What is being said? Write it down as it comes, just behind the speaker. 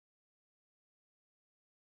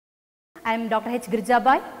I am Dr H GIRIJA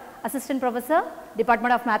BAI, Assistant Professor,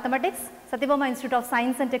 Department of Mathematics, Satyabama Institute of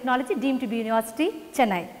Science and Technology, deemed to be University,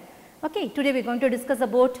 Chennai. Okay, today we are going to discuss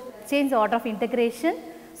about change the order of integration.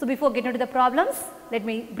 So before getting into the problems, let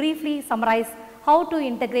me briefly summarize how to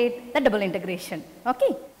integrate the double integration.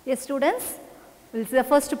 Okay, yes students, we'll see the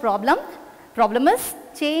first problem. Problem is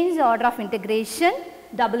change the order of integration,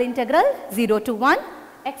 double integral 0 to 1,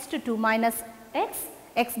 x to 2 minus x,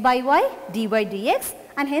 x by y, dy dx,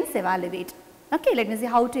 and hence evaluate. Okay, let me see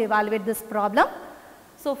how to evaluate this problem.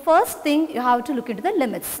 So first thing, you have to look into the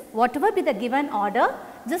limits. Whatever be the given order,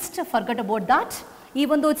 just forget about that,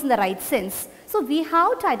 even though it's in the right sense. So we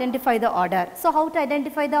have to identify the order. So how to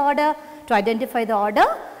identify the order? To identify the order,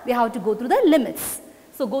 we have to go through the limits.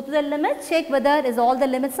 So go to the limit, check whether all the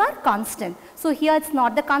limits are constant. So here it's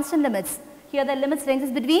not the constant limits. Here the limits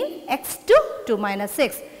ranges between x to 2 minus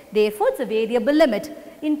x. Therefore, it's a variable limit.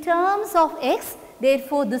 In terms of x,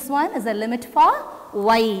 therefore this one is a limit for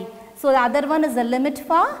y. So the other one is a limit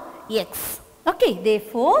for x. Okay,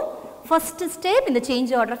 therefore, first step in the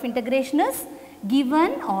change order of integration is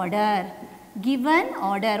given order. Given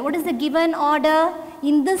order. What is the given order?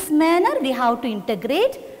 In this manner, we have to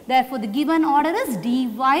integrate. Therefore, the given order is dy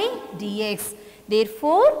dx.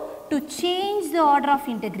 Therefore, to change the order of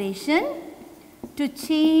integration,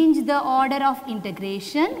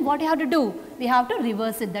 what you have to do? We have to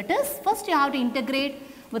reverse it. That is, first you have to integrate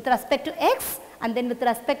with respect to x and then with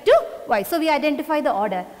respect to y. So, we identify the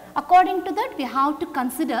order. According to that, we have to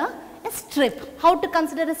consider a strip. How to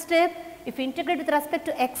consider a strip? If we integrate with respect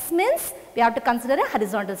to x means, we have to consider a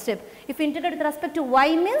horizontal strip. If we integrate with respect to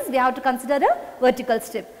y means, we have to consider a vertical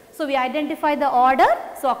strip. So, we identify the order.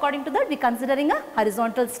 So, according to that, we are considering a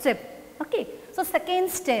horizontal strip. Okay. So, second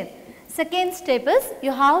step is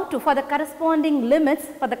you have to, for the corresponding limits,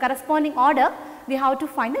 for the corresponding order, we have to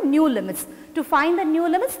find the new limits. To find the new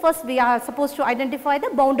limits, first we are supposed to identify the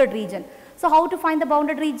bounded region. So, how to find the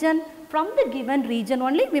bounded region? From the given region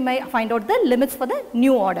only, we may find out the limits for the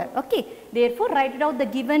new order. Okay. Therefore, write it out the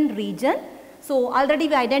given region. So, already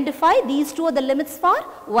we identify these two are the limits for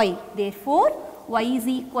y. Therefore, y is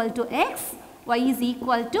equal to x, y is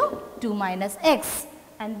equal to 2 minus x.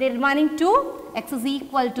 And the remaining 2, x is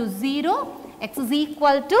equal to 0, x is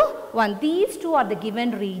equal to 1. These two are the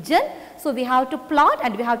given region. So, we have to plot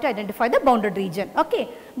and we have to identify the bounded region. Okay.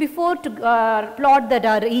 Before to plot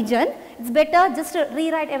the region, it's better just to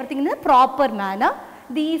rewrite everything in a proper manner.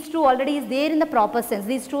 These two already is there in the proper sense.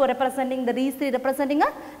 These two are representing, these three representing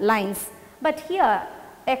lines. But here,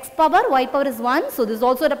 x power, y power is 1. So, this is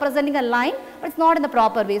also representing a line, but it's not in the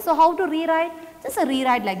proper way. So, how to rewrite? Just a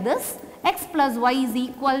rewrite like this. X plus y is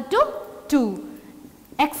equal to 2.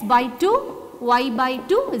 X by 2. Y by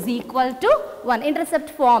 2 is equal to 1.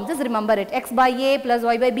 Intercept form, just remember it. X by a plus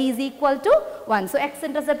y by b is equal to 1. So, x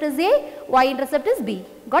intercept is a, y intercept is b.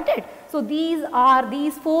 Got it? So, these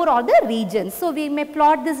four are the regions. So, we may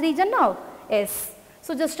plot this region now. Yes.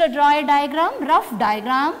 So, just to draw a diagram, rough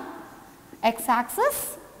diagram, x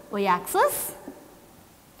axis, y axis.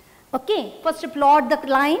 Okay. First to plot the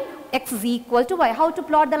line x is equal to y. How to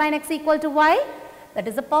plot the line x equal to y? That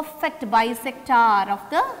is a perfect bisector of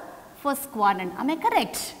the first quadrant. Am I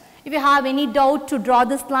correct? If you have any doubt to draw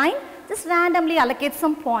this line, just randomly allocate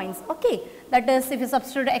some points. Okay. That is, if you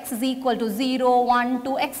substitute x is equal to 0, 1,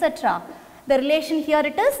 2, etc. The relation here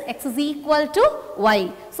it is x is equal to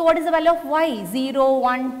y. So, what is the value of y? 0,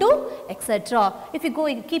 1, 2, etc. If you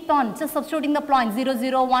go, keep on just substituting the points 0,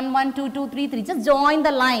 0, 1, 1, 2, 2, 3, 3. Just join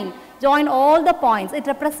the line. Join all the points. It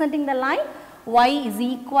representing the line y is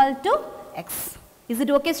equal to x. Is it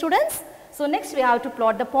okay, students? So, next we have to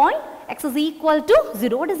plot the point x is equal to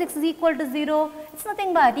 0. What is x is equal to 0? It's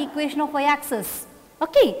nothing but equation of y axis.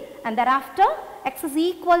 Okay. And thereafter x is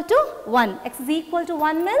equal to 1. X is equal to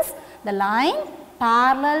 1 means the line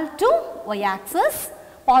parallel to y axis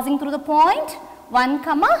passing through the point 1,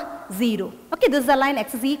 0. Okay. This is the line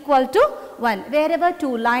x is equal to 1. Wherever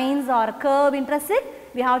two lines or curve intersect,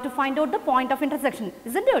 we have to find out the point of intersection.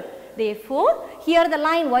 Isn't it? Therefore, here the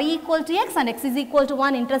line y equal to x and x is equal to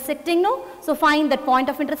 1 intersecting. No? So, find that point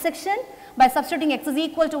of intersection by substituting x is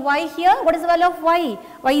equal to y here. What is the value of y?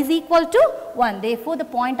 Y is equal to 1. Therefore, the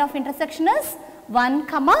point of intersection is 1,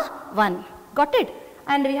 1. Got it?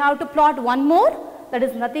 And we have to plot one more. That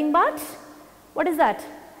is nothing but, what is that?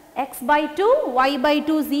 X by 2, y by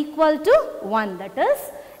 2 is equal to 1. That is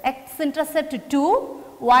x intercept 2,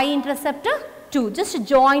 y intercept 2. Just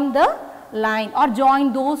join the line or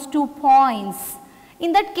join those 2 points.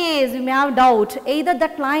 In that case, you may have doubt either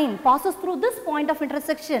that line passes through this point of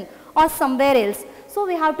intersection or somewhere else. So,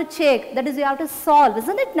 we have to check, that is we have to solve,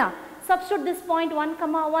 isn't it now? substitute this point 1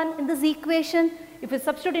 comma 1 in this equation. If you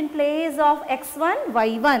substitute in place of x1,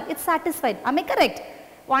 y1, it's satisfied. Am I correct?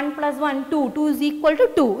 1 plus 1, 2, 2 is equal to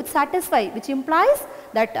 2, it's satisfied, which implies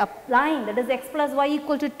that a line that is x plus y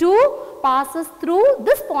equal to 2 passes through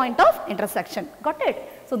this point of intersection. Got it?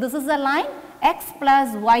 So, this is the line x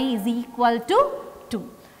plus y is equal to 2.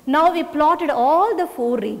 Now, we plotted all the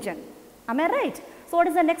 4 regions. Am I right? So, what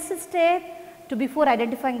is the next step? Before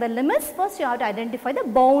identifying the limits, first you have to identify the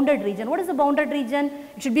bounded region. What is the bounded region?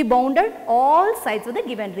 It should be bounded all sides of the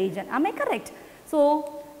given region. Am I correct? So,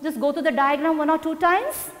 just go to the diagram 1 or 2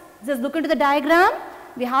 times. Just look into the diagram.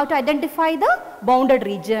 We have to identify the bounded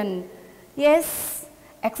region. Yes,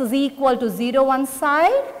 x is equal to 0 one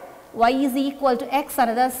side, y is equal to x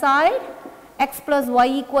another side, x plus y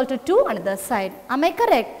equal to 2 another side. Am I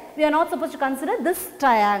correct? We are not supposed to consider this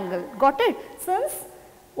triangle. Got it? Since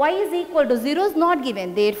y is equal to 0 is not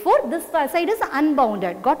given, therefore this side is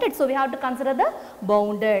unbounded. Got it? So, we have to consider the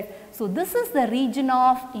bounded. So, this is the region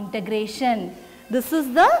of integration. This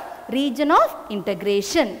is the region of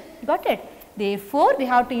integration. Got it? Therefore, we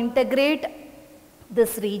have to integrate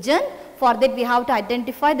this region. For that, we have to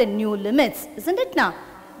identify the new limits, isn't it now?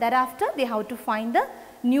 Thereafter, we have to find the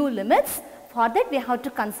new limits. For that, we have to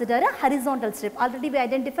consider a horizontal strip. Already we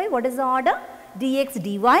identify what is the order? Dx,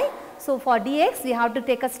 dy. So, for dx, we have to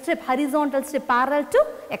take a strip, horizontal strip parallel to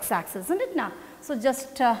x-axis, isn't it now? So,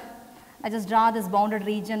 I just draw this bounded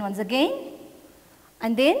region once again.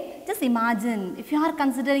 And then just imagine if you are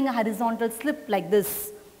considering a horizontal strip like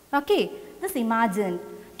this. Okay, just imagine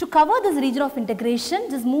to cover this region of integration,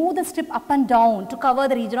 just move the strip up and down to cover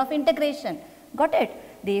the region of integration. Got it?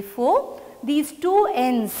 Therefore, these two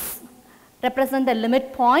ends represent the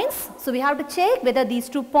limit points. So, we have to check whether these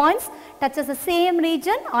 2 points touches the same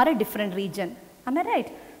region or a different region. Am I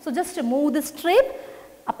right? So, just to move the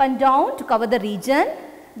strip up and down to cover the region.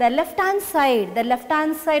 The left hand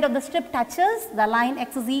side of the strip touches the line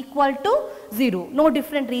x is equal to 0, no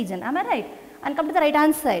different region. Am I right? And come to the right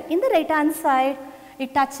hand side. In the right hand side,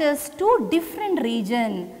 it touches 2 different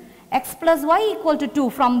regions. X plus y equal to 2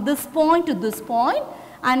 from this point to this point,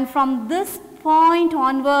 and from this point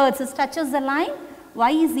onwards, it touches the line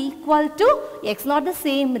y is equal to x, not the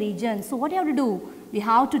same region. So, what do you have to do? We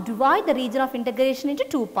have to divide the region of integration into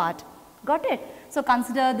 2 parts. Got it? So,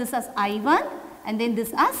 consider this as I1 and then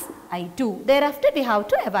this as I2. Thereafter, we have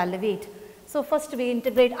to evaluate. So, first we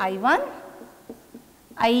integrate I1.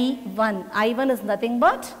 I1 is nothing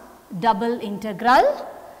but double integral.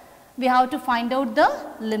 We have to find out the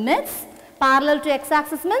limits. Parallel to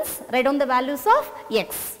x-axis means write down the values of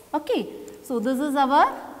x. Okay. So, this is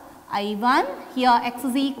our I1. Here x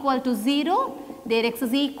is equal to 0. There x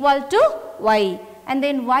is equal to y. And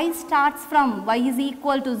then y starts from y is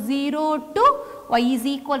equal to 0 to y is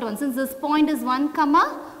equal to 1. Since this point is 1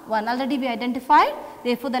 comma 1, already we identified.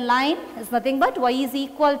 Therefore, the line is nothing but y is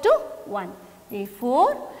equal to 1.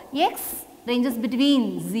 Therefore, x ranges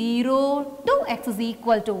between 0 to x is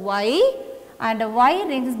equal to y, and y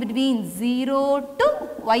ranges between 0 to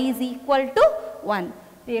y is equal to 1.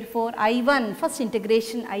 Therefore, I1, first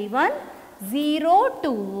integration I1, 0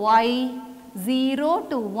 to y, 0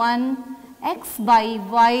 to 1, x by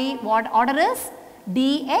y, what order is?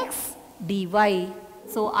 Dx, dy.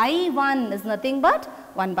 So, I1 is nothing but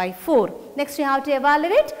 1 by 4. Next, we have to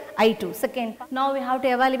evaluate I2, second. Now, we have to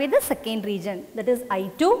evaluate the second region, that is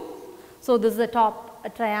I2. So, this is the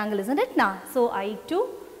top triangle, isn't it now? So, I2,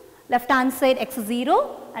 left hand side x is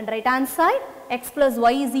 0 and right hand side x plus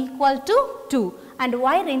y is equal to 2. And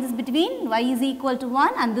y ranges between y is equal to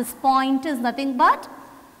 1 and this point is nothing but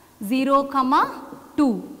 0 comma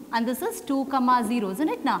 2 and this is 2 comma 0, isn't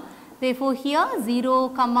it now? Therefore, here 0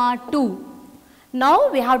 comma 2. Now,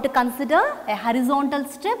 we have to consider a horizontal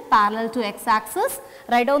strip parallel to x-axis.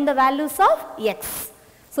 Write down the values of x.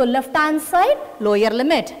 So, left hand side lower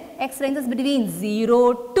limit, x ranges between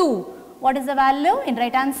 0 to, what is the value in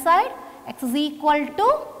right hand side? X is equal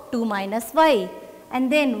to 2 minus y.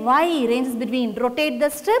 And then y ranges between, rotate the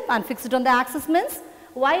strip and fix it on the axis means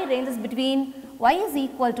y ranges between y is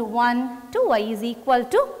equal to 1 to y is equal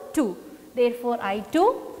to 2. Therefore,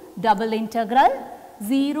 I2 double integral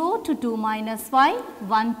 0 to 2 minus y,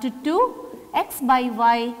 1 to 2, x by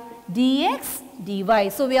y, dx, dy.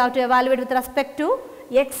 So, we have to evaluate with respect to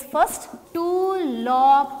x first, 2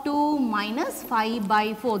 log 2 minus 5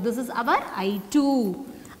 by 4. This is our I2.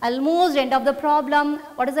 Almost end of the problem.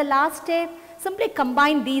 What is the last step? Simply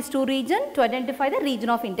combine these two regions to identify the region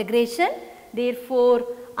of integration. Therefore,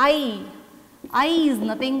 I is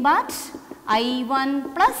nothing but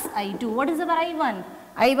I1 plus I2. What is our I1?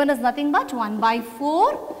 I1 is nothing but 1 by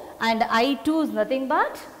 4 and I2 is nothing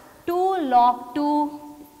but 2 log 2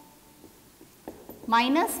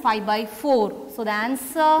 minus 5 by 4. So, the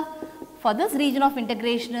answer for this region of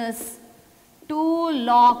integration is 2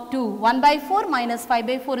 log 2. 1 by 4 minus 5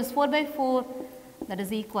 by 4 is 4 by 4, that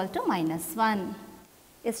is equal to minus 1.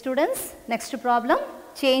 Yes, students, next problem,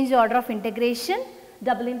 change order of integration,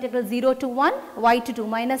 double integral 0 to 1, y to 2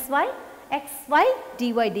 minus y, x y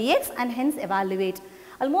dy dx, and hence evaluate.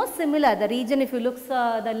 Almost similar, the region, if you look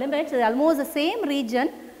the limits, is almost the same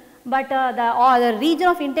region, but the region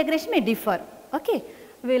of integration may differ. Okay,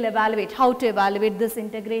 we will evaluate how to evaluate this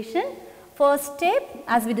integration. First step,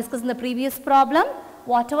 as we discussed in the previous problem,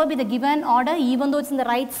 whatever be the given order, even though it's in the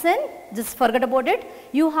right sign, just forget about it.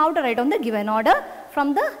 You have to write down the given order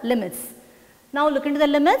from the limits. Now look into the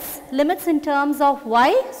limits. Limits in terms of y,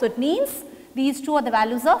 so it means these two are the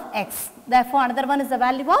values of x. Therefore, another one is the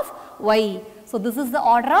value of y. So this is the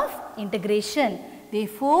order of integration.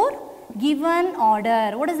 Therefore, given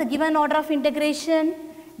order. What is the given order of integration?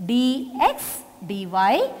 Dx dy.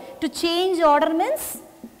 To change order means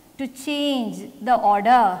to change the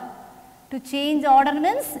order. To change order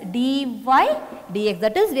means dy dx.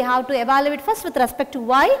 That is, we have to evaluate first with respect to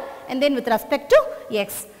y and then with respect to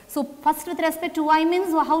x. So first with respect to y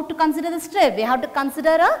means how to consider the strip. We have to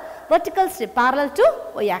consider a vertical strip parallel to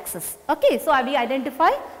y axis. Okay, so we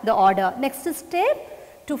identify the order. Next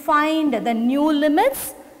step, to find the new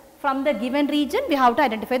limits from the given region, we have to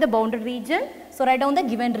identify the bounded region. So write down the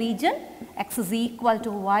given region, x is equal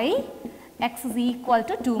to y, x is equal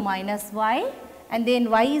to 2 minus y, and then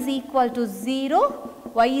y is equal to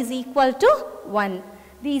 0, y is equal to 1.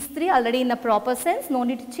 These three already in the proper sense, no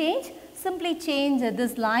need to change. Simply change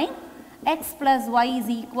this line, x plus y is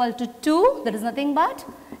equal to 2, that is nothing but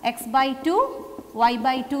x by 2, y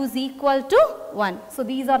by 2 is equal to 1. So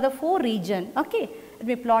these are the four regions. Okay, let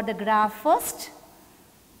me plot the graph first.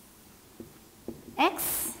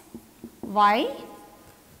 X, y,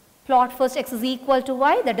 plot first x is equal to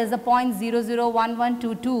y, that is the point 0, 0, 1, 1,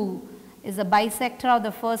 2, 2 is the bisector of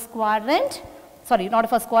the first quadrant, sorry, not the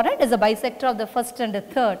first quadrant, is the bisector of the first and the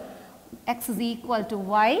third. X is equal to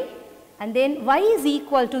y, and then y is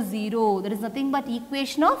equal to 0, there is nothing but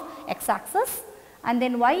equation of x axis, and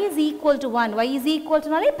then y is equal to 1, y is equal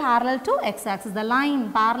to only parallel to x axis, the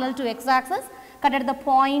line parallel to x axis cut at the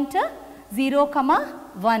point 0,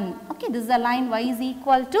 1. Okay, this is the line y is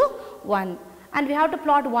equal to 1. And we have to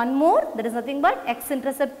plot one more, that is nothing but x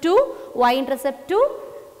intercept 2, y intercept 2.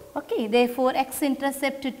 Okay, therefore x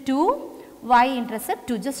intercept 2, y intercept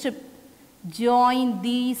 2. Just to join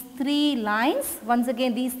these three lines, once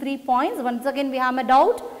again these 3 points, once again we have a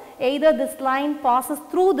doubt, either this line passes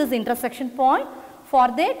through this intersection point, for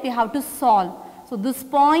that we have to solve. So this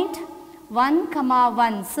point 1,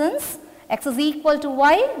 1, since x is equal to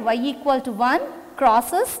y equal to 1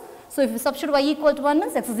 crosses. So if you substitute y equal to 1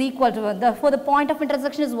 means x is equal to 1. Therefore the point of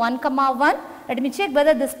intersection is 1, 1. Let me check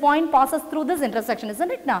whether this point passes through this intersection,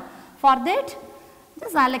 isn't it now? For that,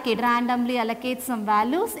 just randomly allocate some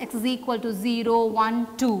values. X is equal to 0, 1,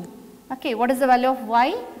 2. Okay, what is the value of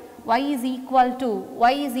y? Y is equal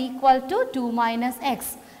to 2 minus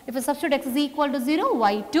x. If you substitute x is equal to 0,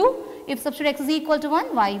 y 2. If substitute x is equal to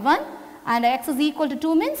 1, y 1. And x is equal to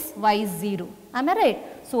 2 means y is 0. Am I right?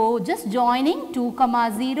 So just joining 2,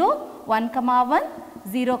 0, 1, 1,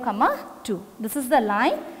 0, 2. This is the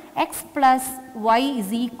line x plus y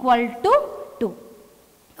is equal to 2.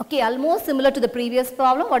 Okay, almost similar to the previous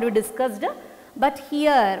problem what we discussed. But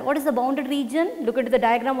here, what is the bounded region? Look at the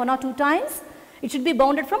diagram 1 or 2 times. It should be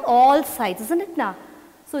bounded from all sides, isn't it now?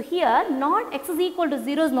 So here, not x is equal to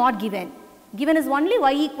 0 is not given. Given is only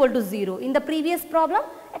y equal to 0. In the previous problem,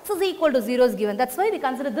 x is equal to 0 is given. That's why we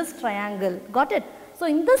consider this triangle. Got it? So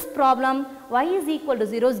in this problem, y is equal to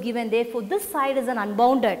 0 is given. Therefore, this side is an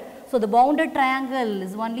unbounded. So the bounded triangle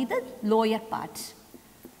is only the lower part.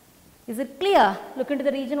 Is it clear? Look into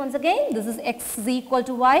the region once again. This is x is equal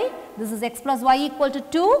to y. This is x plus y equal to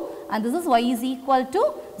 2. And this is y is equal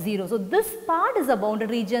to 0. So this part is a bounded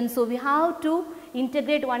region. So we have to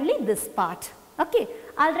integrate only this part. Okay.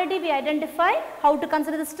 Already we identified how to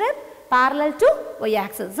consider the strip parallel to y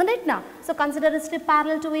axis, isn't it now? So consider the strip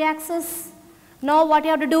parallel to y axis. Now what you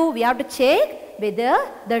have to do? We have to check whether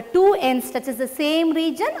the two ends touches the same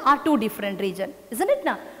region or two different region, isn't it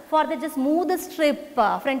now? For that, just move the strip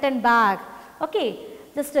front and back. Okay,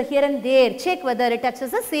 just here and there, check whether it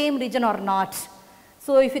touches the same region or not.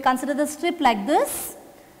 So if you consider the strip like this,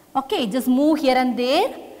 okay, just move here and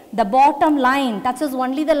there. The bottom line touches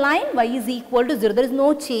only the line y is equal to 0. There is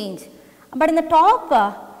no change. But in the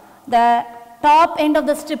top end of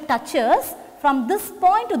the strip touches from this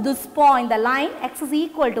point to this point, the line x is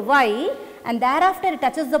equal to y, and thereafter it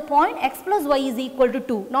touches the point x plus y is equal to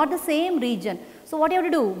 2, not the same region. So what you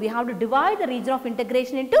have to do? We have to divide the region of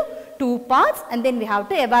integration into two parts and then we have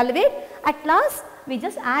to evaluate. At last, we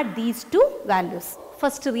just add these two values.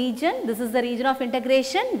 First region, this is the region of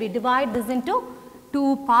integration. We divide this into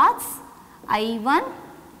two parts, I1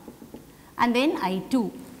 and then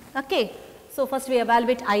I2. Okay. So first we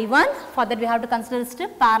evaluate I1. For that we have to consider a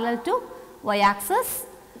strip parallel to y axis.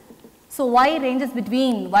 So y ranges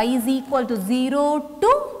between y is equal to 0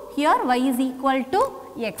 to here y is equal to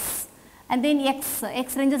x. And then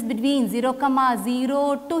x ranges between 0,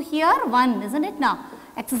 0 to here 1, isn't it now?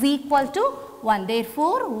 X is equal to 1.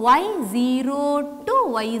 Therefore, y 0 to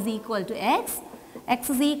y is equal to x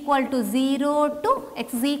is equal to 0 to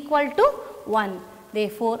x is equal to 1.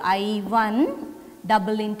 Therefore, I1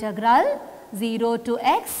 double integral 0 to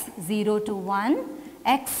x, 0 to 1,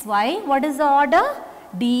 x, y, what is the order?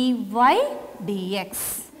 dy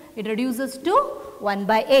dx. It reduces to 1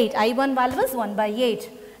 by 8. I1 value is 1 by 8.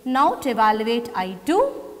 Now to evaluate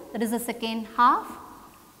I2, that is the second half.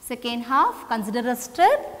 Second half, consider a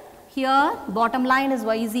strip. Here bottom line is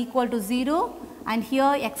y is equal to 0 and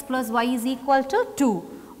here x plus y is equal to 2.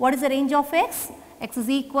 What is the range of x? X is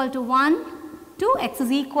equal to 1 to x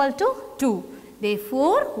is equal to 2.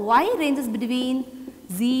 Therefore, y ranges between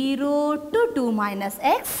 0 to 2 minus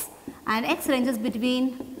x and x ranges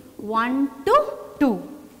between 1 to 2.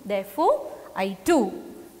 Therefore, I2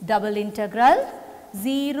 double integral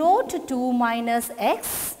 0 to 2 minus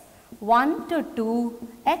x, 1 to 2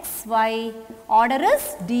 xy, order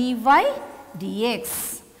is dy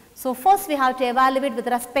dx. So, first we have to evaluate with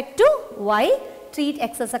respect to y, treat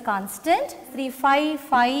x as a constant,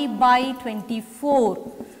 355 by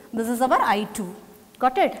 24. This is our I2.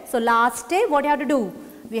 Got it? So, last step what you have to do?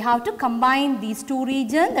 We have to combine these two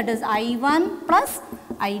regions, that is I1 plus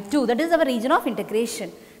I2, that is our region of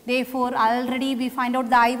integration. Therefore, already we find out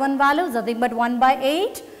the I1 value is nothing but 1 by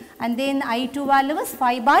 8 and then I2 value is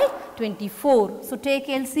 5 by 24. So, take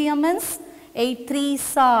LCM means 8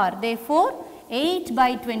 3s are, therefore, 8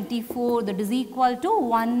 by 24 that is equal to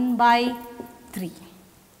 1 by 3.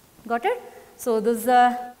 Got it? So, this is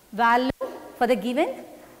a value for the given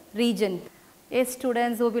region. Yes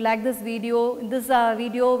students, hope you like this video. In this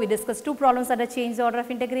video we discussed two problems under change order of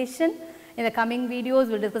integration. In the coming videos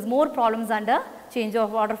we will discuss more problems under change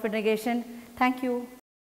of order of integration. Thank you.